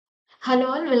Hello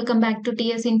all, welcome back to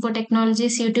Tsinfo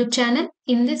Technologies YouTube channel.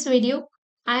 In this video,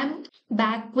 I am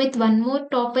back with one more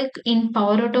topic in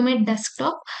Power Automate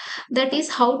Desktop, that is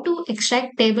how to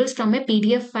extract tables from a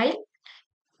PDF file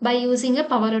by using a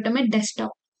Power Automate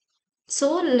Desktop.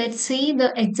 So let's see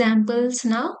the examples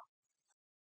now.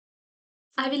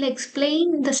 I will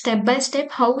explain the step by step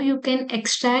how you can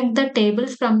extract the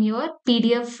tables from your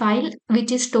PDF file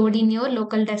which is stored in your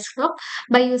local desktop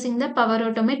by using the Power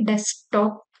Automate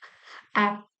Desktop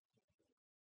app.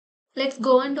 Let's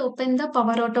go and open the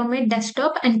Power Automate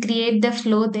desktop and create the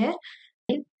flow there.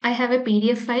 I have a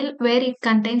PDF file where it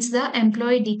contains the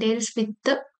employee details with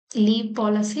the leave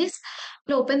policies.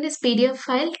 I'll open this PDF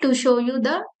file to show you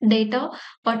the data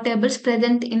or tables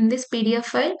present in this PDF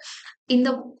file. In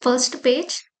the first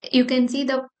page, you can see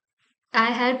I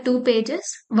have two pages,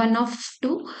 one of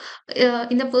two.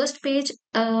 In the first page,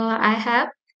 I have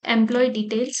employee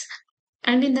details,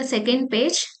 and in the second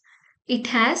page, it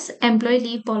has employee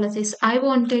leave policies. I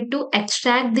wanted to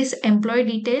extract this employee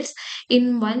details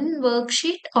in one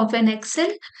worksheet of an Excel,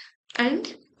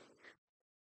 and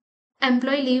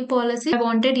employee leave policy, I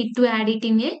wanted it to add it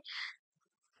in a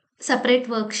separate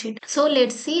worksheet. So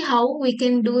let's see how we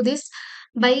can do this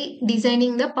by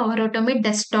designing the Power Automate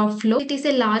desktop flow. It is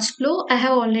a large flow. I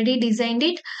have already designed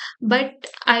it,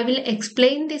 but I will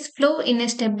explain this flow in a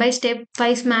step-by-step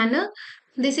wise manner.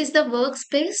 This is the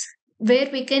workspace where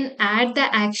we can add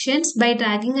the actions by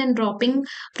dragging and dropping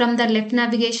from the left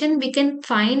navigation. We can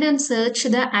find and search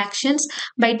the actions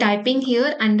by typing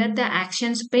here under the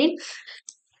actions pane.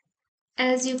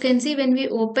 As you can see, when we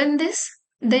open this,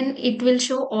 then it will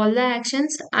show all the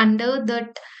actions under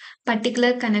that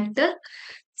particular connector.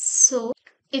 So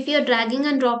if you're dragging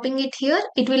and dropping it here,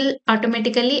 it will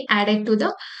automatically add it to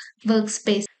the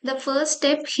workspace. The first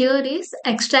step here is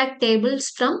extract tables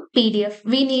from PDF.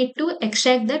 We need to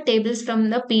extract the tables from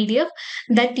the PDF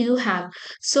that you have.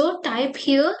 So type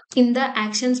here in the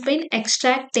actions pane,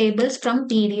 extract tables from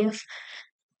PDF.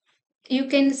 You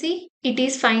can see it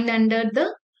is found under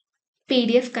the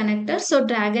PDF connector. So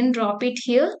drag and drop it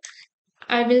here.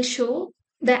 I will show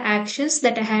the actions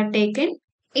that I have taken.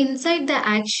 Inside the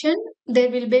action, there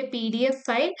will be a PDF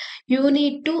file. You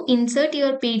need to insert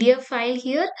your PDF file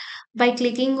here by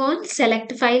clicking on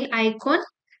select file icon.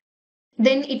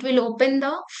 Then it will open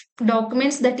the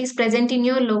documents that is present in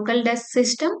your local desk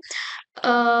system.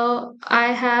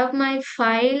 I have my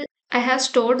file. I have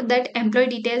stored that employee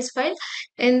details file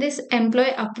in this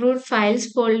employee approved files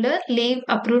folder, leave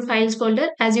approved files folder.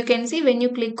 As you can see, when you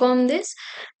click on this,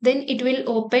 then it will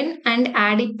open and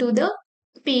add it to the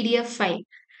PDF file.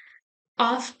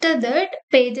 After that,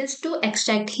 pages to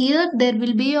extract. Here, there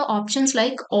will be options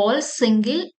like all,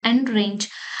 single, and range.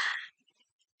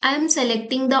 I am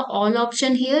selecting the all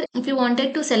option here. If you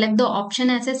wanted to select the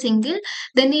option as a single,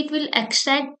 then it will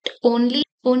extract only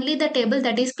the table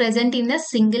that is present in the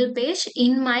single page.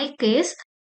 In my case,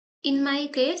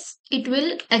 it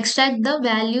will extract the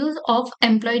values of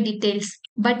employee details,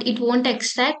 but it won't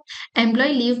extract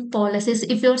employee leave policies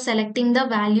if you're selecting the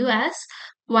value as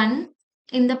 1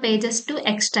 in the pages to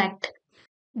extract.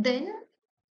 Then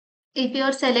if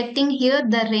you're selecting here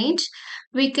the range,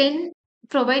 we can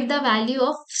provide the value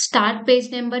of start page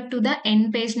number to the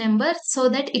end page number so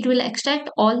that it will extract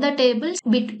all the tables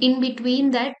in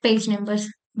between that page numbers.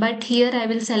 But here I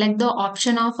will select the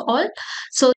option of all,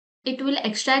 so it will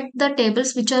extract the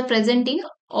tables which are present in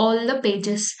all the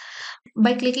pages.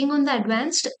 By clicking on the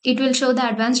advanced, it will show the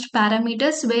advanced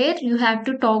parameters where you have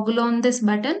to toggle on this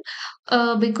button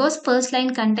because first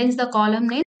line contains the column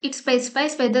name. It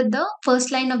specifies whether the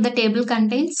first line of the table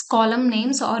contains column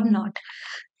names or not.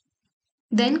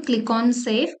 Then click on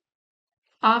save.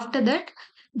 After that,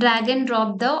 drag and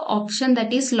drop the option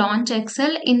that is launch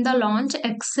Excel. In the launch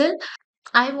Excel,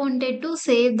 I wanted to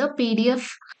save the PDF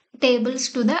tables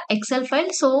to the Excel file.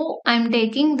 So I'm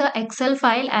taking the Excel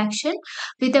file action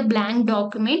with a blank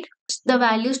document. The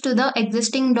values to the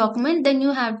existing document, then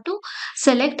you have to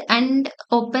select and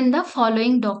open the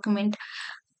following document.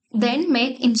 Then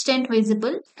make instant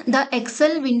visible. The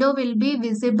Excel window will be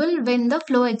visible when the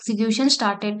flow execution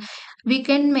started. We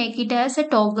can make it as a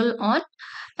toggle on,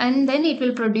 and then it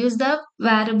will produce the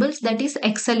variables that is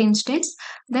Excel instance.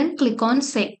 Then click on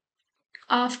save.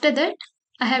 After that,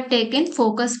 I have taken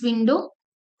focus window.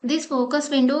 This focus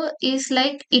window is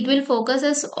like it will focus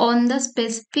us on the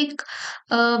specific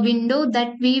window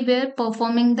that we were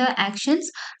performing the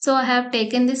actions. So I have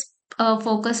taken this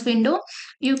focus window.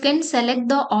 You can select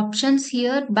the options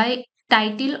here by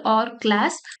title or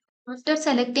class. After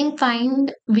selecting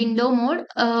find window mode,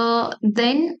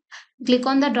 then click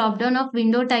on the drop down of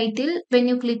window title. When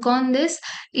you click on this,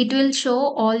 it will show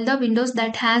all the windows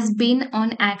that has been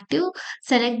on active.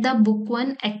 Select the book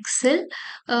one Excel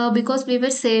because we were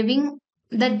saving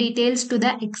the details to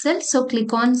the Excel. So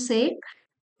click on save.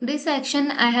 This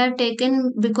action I have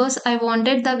taken because I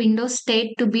wanted the window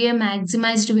state to be a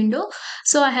maximized window.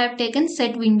 So I have taken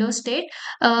set window state.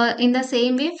 In the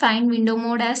same way, find window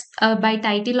mode as by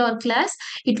title or class.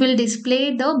 It will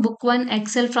display the book one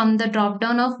Excel from the drop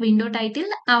down of window title.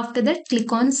 After that,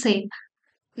 click on save.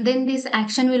 Then this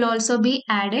action will also be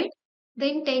added.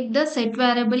 Then take the set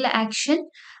variable action.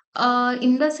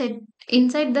 In the set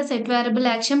inside the set variable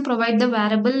action, provide the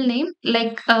variable name,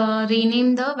 like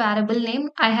rename the variable name.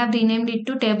 I have renamed it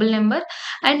to table number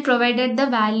and provided the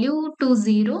value to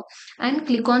 0 and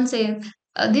click on save.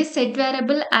 This set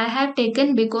variable I have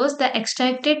taken because the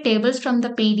extracted tables from the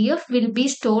PDF will be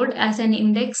stored as an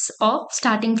index of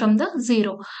starting from the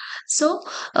 0. So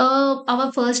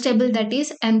our first table, that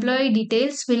is employee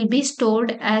details, will be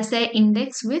stored as a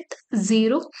index with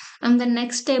 0, and the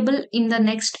next table in the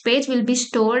next page will be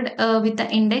stored with the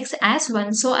index as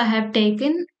 1. So I have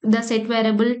taken the set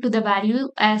variable to the value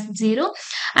as 0,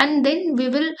 and then we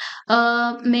will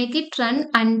make it run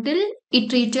until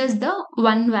it reaches the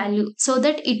 1 value, so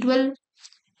that it will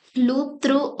loop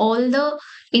through all the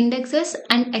indexes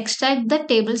and extract the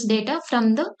tables data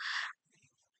from the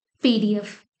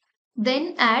PDF.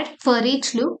 Then add for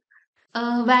each loop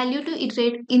value to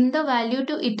iterate. In the value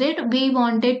to iterate, we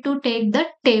wanted to take the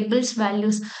tables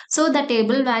values. So the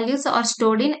table values are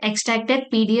stored in extracted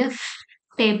PDF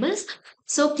tables.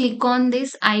 So click on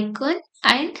this icon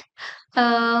and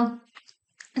uh,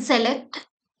 select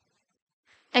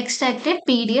extracted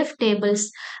PDF tables,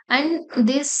 and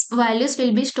these values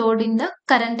will be stored in the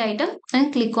current item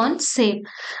and click on save.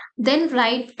 Then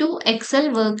write to Excel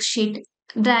worksheet.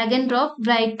 Drag and drop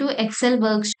write to Excel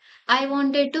worksheet. I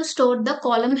wanted to store the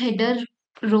column header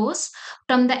rows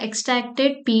from the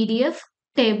extracted PDF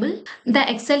table. The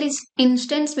Excel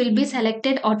instance will be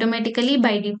selected automatically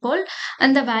by default,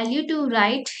 and the value to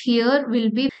write here will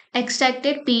be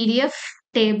extracted PDF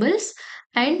tables,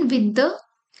 and with the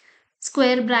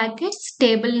square brackets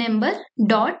table number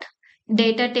dot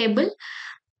data table,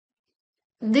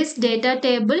 this data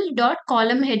table dot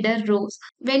column header rows.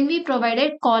 When we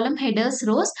provided column headers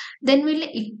rows, then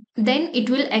it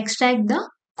will extract the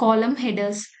column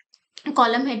headers.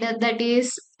 Column header, that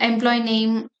is employee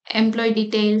name, employee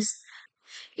details.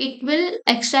 It will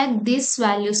extract these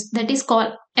values, that is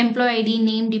called employee ID,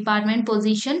 name, department,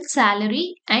 position,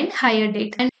 salary, and hire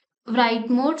date. And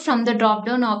write mode from the drop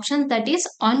down option, that is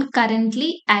on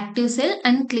currently active cell,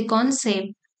 and click on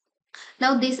save.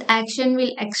 Now this action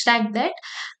will extract that,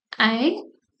 and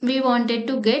we wanted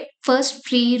to get first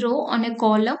free row on a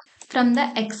column from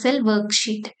the Excel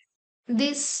worksheet.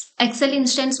 This Excel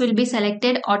instance will be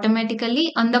selected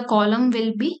automatically, and the column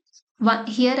will be one.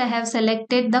 Here I have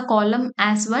selected the column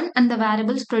as 1, and the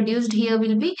variables produced here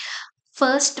will be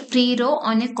first free row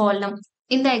on a column.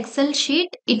 In the Excel sheet,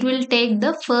 it will take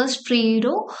the first free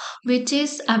row which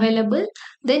is available,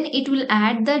 then it will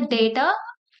add the data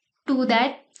to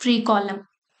that free column.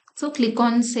 So click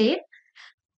on save.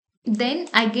 Then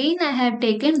again I have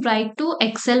taken write to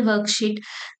Excel worksheet.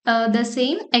 The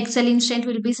same Excel instance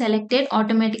will be selected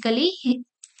automatically.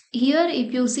 Here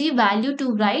if you see value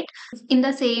to write, in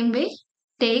the same way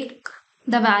take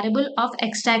the variable of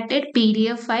extracted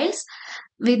PDF files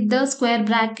with the square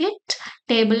bracket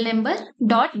table number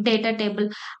dot data table.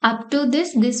 Up to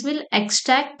this will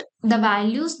extract the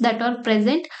values that are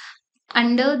present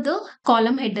under the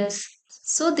column headers.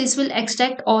 So this will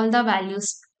extract all the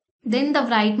values. Then the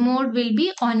write mode will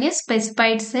be on a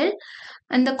specified cell,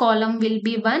 and the column will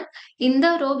be 1. In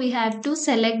the row, we have to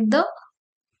select the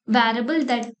variable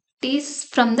that is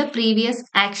from the previous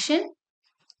action,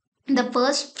 the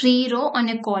first free row on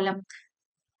a column.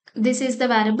 This is the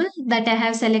variable that I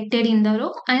have selected in the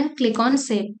row, and click on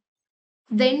save.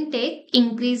 Then take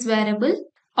increase variable.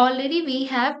 Already we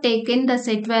have taken the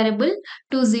set variable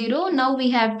to 0. Now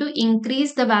we have to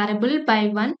increase the variable by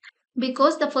 1,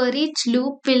 because the for each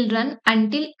loop will run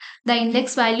until the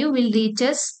index value will reach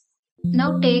us.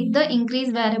 Now take the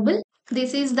increase variable.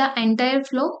 This is the entire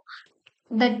flow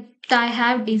that I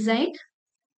have designed.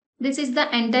 This is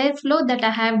the entire flow that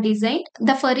I have designed.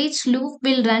 The for each loop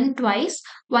will run twice.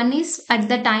 One is at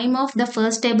the time of the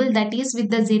first table, that is with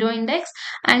the 0 index,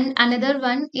 and another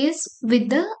one is with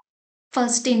the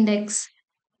first index.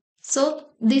 So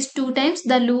these two times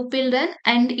the loop will run,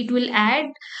 and it will add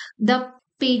the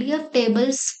PDF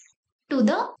tables to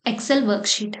the Excel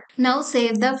worksheet. Now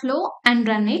save the flow and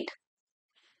run it.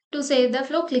 To save the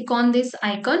flow, click on this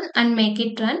icon and make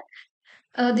it run.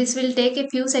 This will take a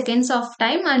few seconds of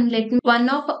time, and let me one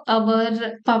of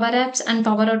our Power Apps and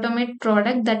Power Automate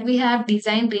product that we have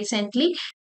designed recently.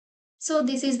 So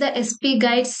this is the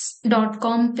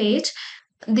spguides.com page.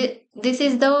 This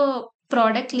is the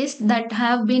product list that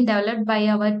have been developed by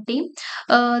our team.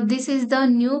 This is the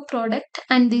new product,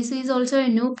 and this is also a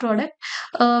new product.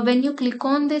 When you click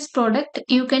on this product,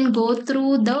 you can go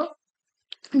through the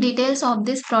details of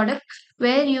this product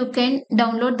where you can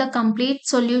download the complete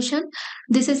solution.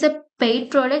 This is a paid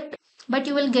product, but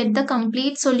you will get the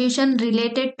complete solution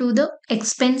related to the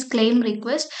expense claim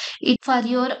request. It for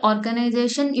your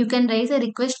organization, you can raise a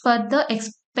request for the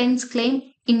expense claim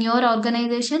in your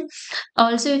organization.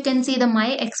 Also, you can see the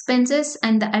my expenses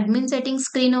and the admin settings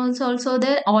screen also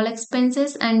there, all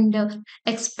expenses, and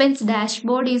expense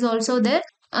dashboard is also there.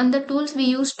 And the tools we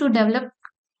use to develop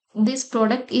this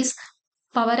product is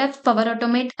Power Apps, Power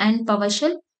Automate, and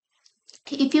PowerShell.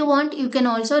 If you want, you can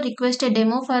also request a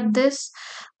demo for this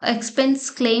expense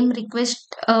claim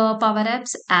request Power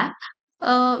Apps app.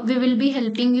 We will be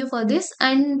helping you for this.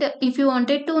 And if you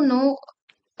wanted to know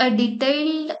a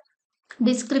detailed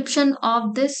description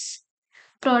of this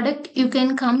product, you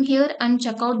can come here and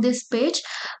check out this page.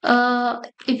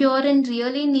 If you are in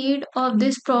really need of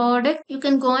this product, you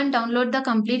can go and download the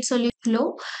complete solution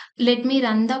flow. Let me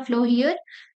run the flow here.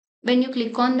 When you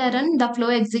click on the run, the flow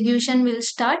execution will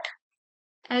start.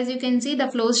 As you can see, the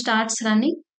flow starts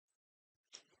running.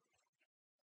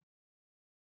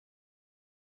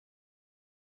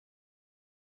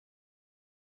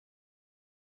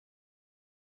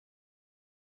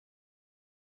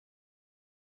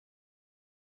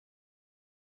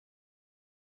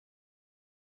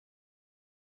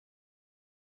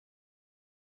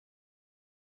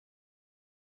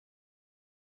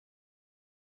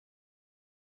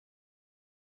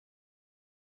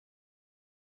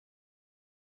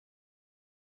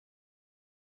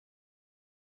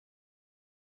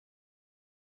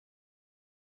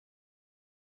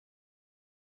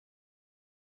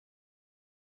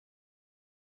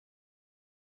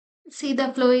 See,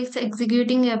 the flow is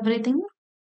executing everything.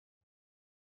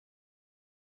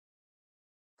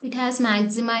 It has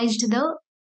maximized the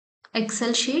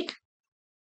Excel sheet.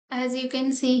 As you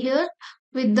can see here,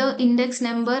 with the index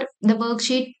number, the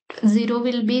worksheet 0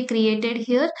 will be created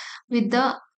here with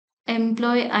the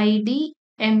employee ID,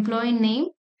 employee name,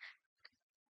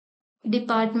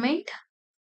 department,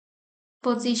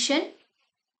 position,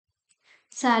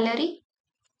 salary,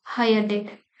 hire date.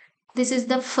 This is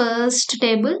the first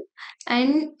table,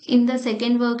 and in the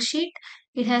second worksheet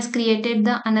it has created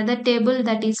the another table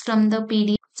that is from the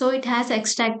PDF. So it has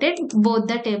extracted both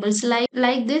the tables.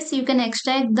 Like this, you can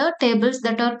extract the tables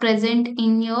that are present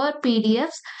in your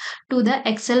PDFs to the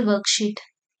Excel worksheet.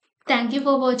 Thank you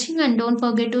for watching, and don't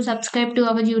forget to subscribe to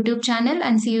our YouTube channel,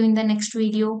 and see you in the next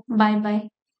video. Bye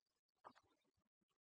bye.